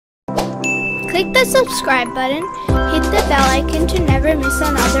Click the subscribe button, hit the bell icon to never miss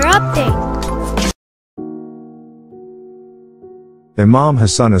another update. Imam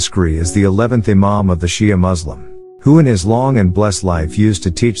Hasan Askari is the 11th Imam of the Shia Muslim, who in his long and blessed life used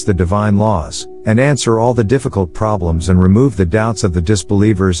to teach the divine laws, and answer all the difficult problems and remove the doubts of the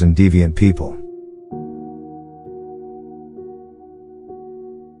disbelievers and deviant people.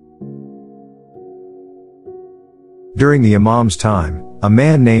 During the Imam's time, a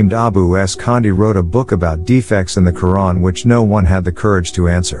man named Abu Kandi wrote a book about defects in the Quran which no one had the courage to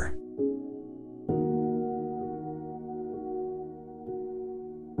answer.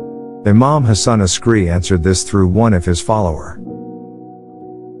 Imam Hasan Askari answered this through one of his followers.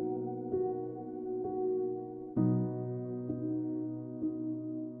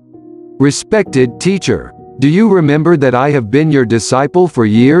 Respected teacher, do you remember that I have been your disciple for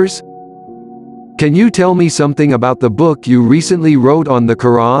years? Can you tell me something about the book you recently wrote on the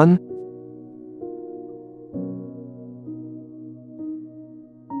Quran?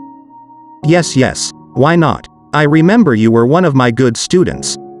 Yes, why not? I remember you were one of my good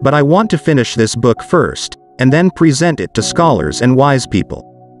students, but I want to finish this book first, and then present it to scholars and wise people.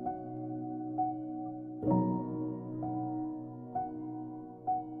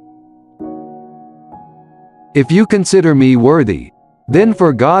 If you consider me worthy, then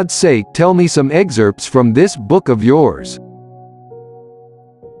for God's sake tell me some excerpts from this book of yours.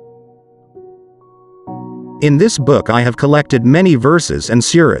 In this book I have collected many verses and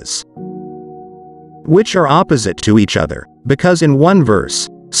surahs, which are opposite to each other, because in one verse,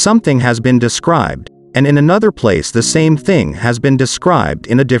 something has been described, and in another place the same thing has been described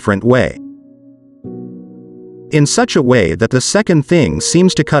in a different way. In such a way that the second thing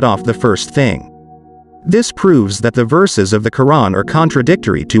seems to cut off the first thing. This proves that the verses of the Quran are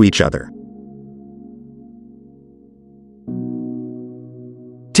contradictory to each other.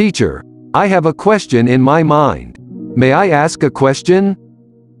 Teacher, I have a question in my mind. May I ask a question?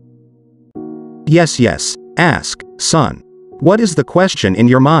 Yes, ask, son. What is the question in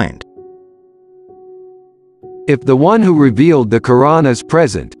your mind? If the one who revealed the Quran is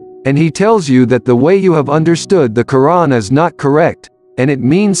present, and he tells you that the way you have understood the Quran is not correct, and it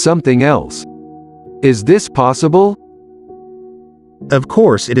means something else, is this possible? Of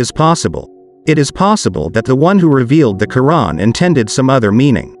course it is possible. It is possible that the one who revealed the Quran intended some other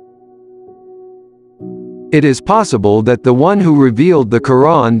meaning. It is possible that the one who revealed the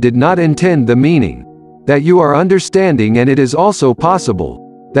Quran did not intend the meaning that you are understanding, and it is also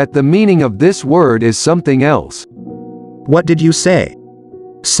possible that the meaning of this word is something else. What did you say?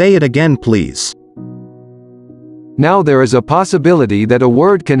 Say it again, please. Now there is a possibility that a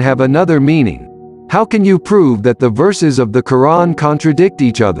word can have another meaning. How can you prove that the verses of the Quran contradict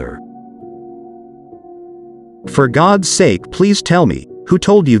each other? For God's sake, please tell me, who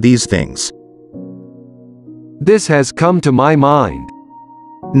told you these things? This has come to my mind.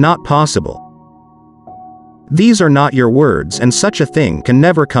 Not possible. These are not your words, and such a thing can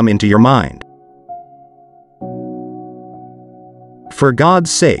never come into your mind. For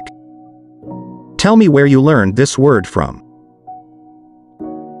God's sake, tell me where you learned this word from.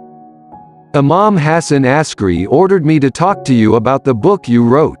 Imam Hasan Askari ordered me to talk to you about the book you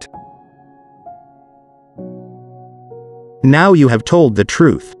wrote. Now you have told the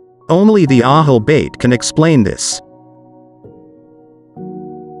truth. Only the AHLULBAYT can explain this.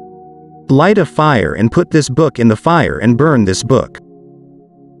 Light a fire and put this book in the fire and burn this book.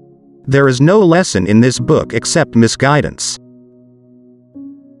 There is no lesson in this book except misguidance.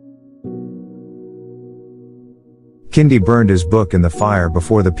 Kandi burned his book in the fire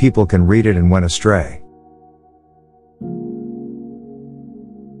before the people can read it and went astray.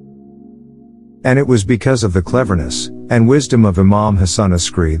 And it was because of the cleverness and wisdom of Imam Hasan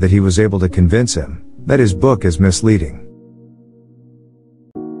Askari that he was able to convince him that his book is misleading.